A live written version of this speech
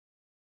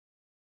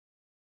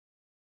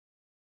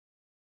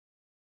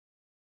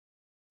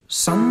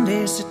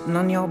Sunday sitting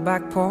on your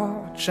back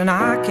porch, and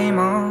I came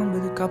on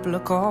with a couple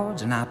of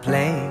chords and I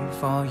played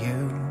for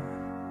you.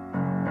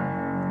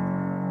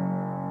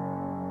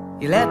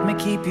 You let me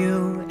keep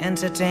you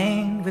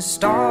entertained with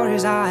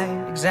stories I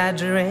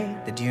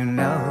exaggerate that you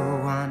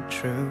know aren't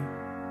true.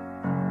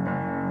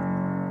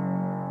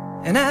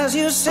 And as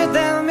you sit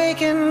there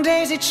making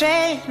daisy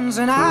chains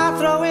and I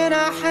throw in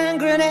a hand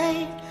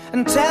grenade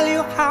and tell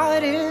you how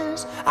it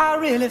is I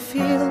really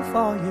feel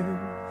for you,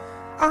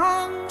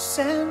 I'm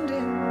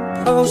sending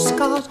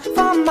postcards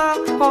from my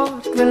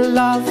heart with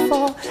love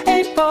for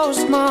a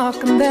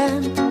postmark, and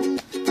then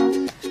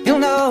you'll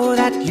know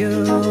that you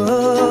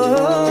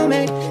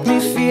make me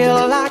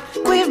feel like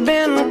we've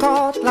been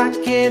caught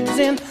like kids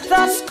in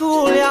the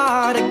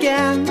schoolyard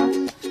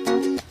again.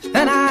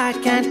 And I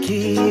can't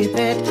keep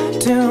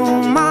it to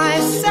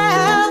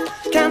myself,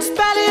 can't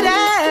spell it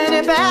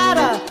any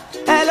better,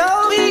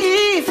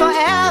 L-O-V-E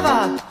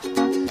forever.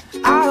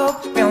 I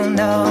hope you'll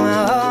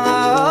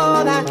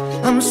know that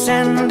I'm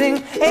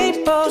sending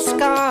a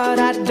postcard.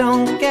 I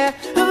don't care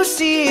who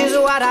sees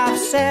what I've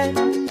said,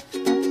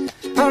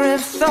 or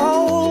if the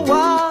whole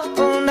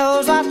world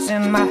knows what's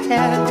in my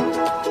head.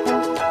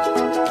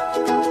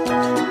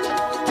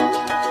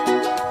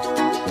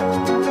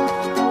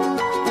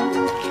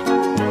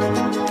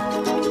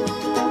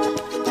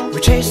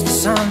 We chased the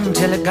sun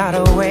till it got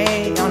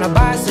away on a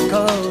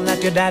bicycle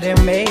that your daddy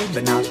made,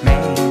 but not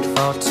made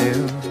for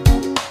two.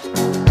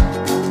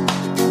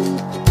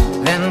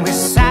 Then we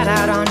sat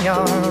out on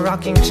your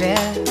rocking chair,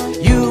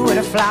 you with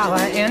a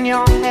flower in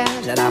your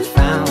hair that I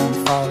found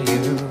for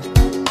you.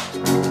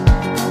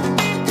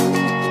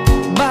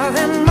 But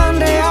then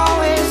Monday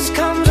always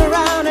comes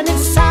around and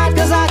it's sad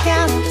cause I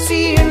can't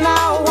see you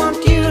now. I want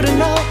you to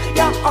know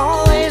you're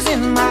always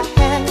in my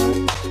head.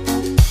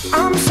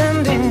 I'm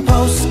sending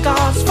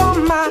postcards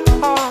from my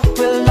heart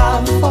with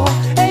love for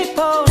a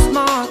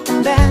postmark,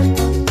 and then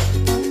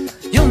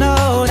you'll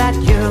know that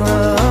you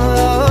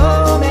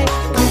make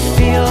me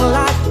feel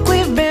like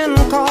we've been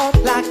caught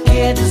like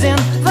kids in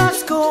the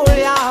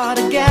schoolyard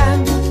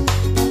again.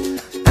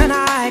 And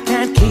I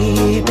can't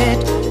keep it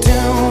to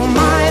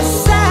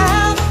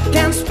myself,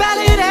 can't spell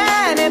it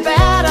any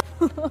better.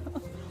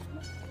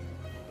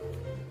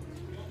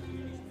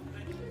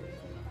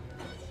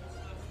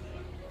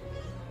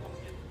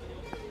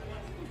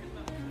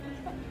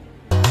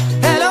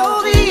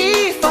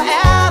 L-O-V-E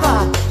forever.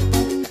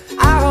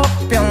 I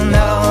hope you'll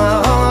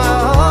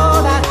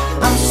know that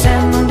I'm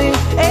sending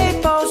a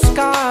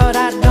postcard.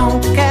 I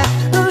don't care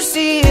who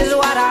sees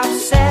what I've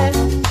said,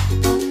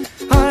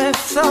 or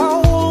if the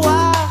whole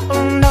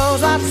world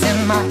knows what's in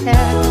my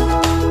head.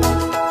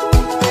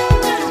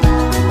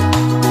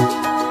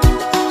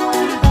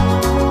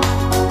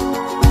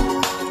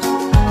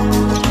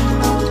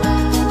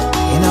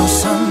 You know,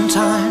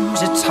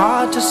 sometimes it's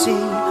hard to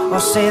see or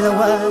say the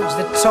words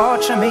that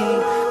torture me,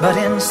 but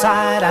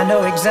inside I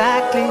know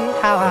exactly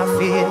how I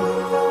feel.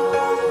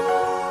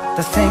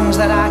 The things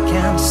that I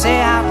can't say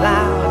out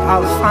loud,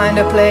 I'll find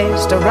a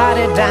place to write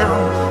it down.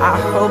 I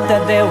hope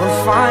that they will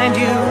find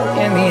you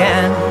in the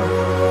end.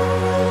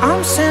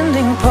 I'm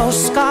sending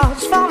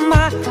postcards from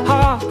my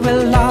heart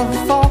with love